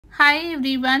Hi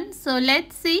everyone, so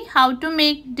let's see how to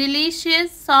make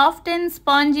delicious soft and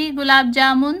spongy gulab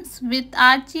jamuns with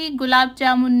Aachi Gulab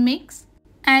Jamun mix.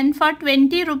 And for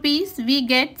 20 rupees we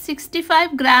get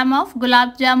 65 gram of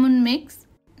gulab jamun mix.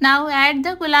 Now add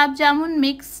the gulab jamun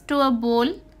mix to a bowl.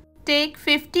 Take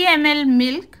 50 ml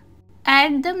milk.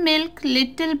 Add the milk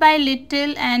little by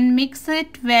little and mix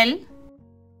it well.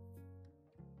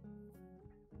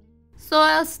 So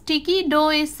a sticky dough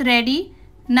is ready.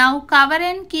 Now cover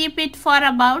and keep it for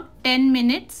about 10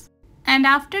 minutes. And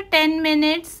after 10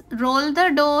 minutes, roll the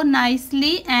dough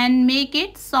nicely and make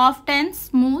it soft and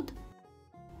smooth.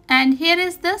 And here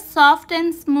is the soft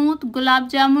and smooth gulab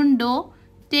jamun dough.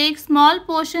 Take small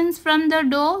portions from the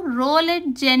dough, roll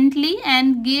it gently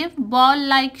and give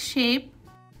ball-like shape.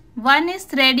 One is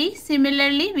ready.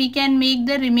 Similarly, we can make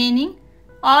the remaining.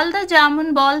 All the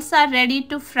jamun balls are ready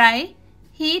to fry.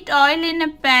 Heat oil in a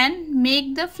pan,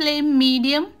 make the flame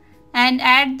medium and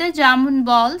add the jamun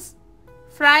balls.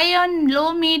 Fry on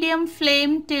low-medium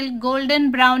flame till golden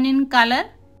brown in color.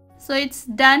 So it's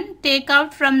done. Take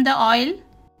out from the oil.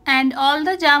 And all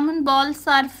the jamun balls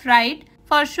are fried.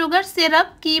 For sugar syrup,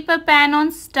 keep a pan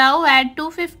on stove. Add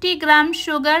 250 gram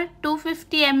sugar,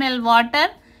 250 ml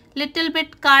water, little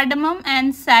bit cardamom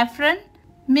and saffron.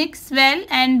 Mix well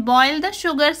and boil the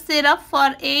sugar syrup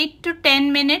for 8 to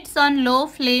 10 minutes on low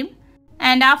flame.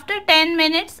 And after 10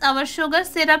 minutes our sugar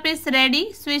syrup is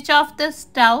ready. Switch off the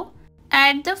stove.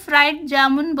 Add the fried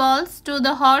jamun balls to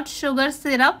the hot sugar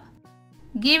syrup.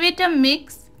 Give it a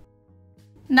mix.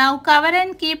 Now cover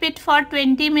and keep it for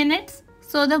 20 minutes.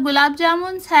 So the gulab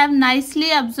jamuns have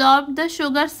nicely absorbed the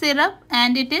sugar syrup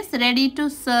and it is ready to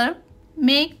serve.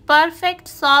 Make perfect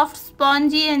soft,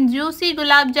 spongy and juicy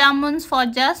gulab jamuns for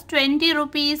just 20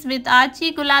 rupees with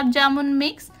Aachi Gulab Jamun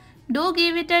mix. Do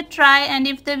give it a try, and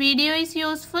if the video is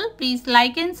useful, please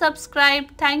like and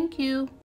subscribe. Thank you.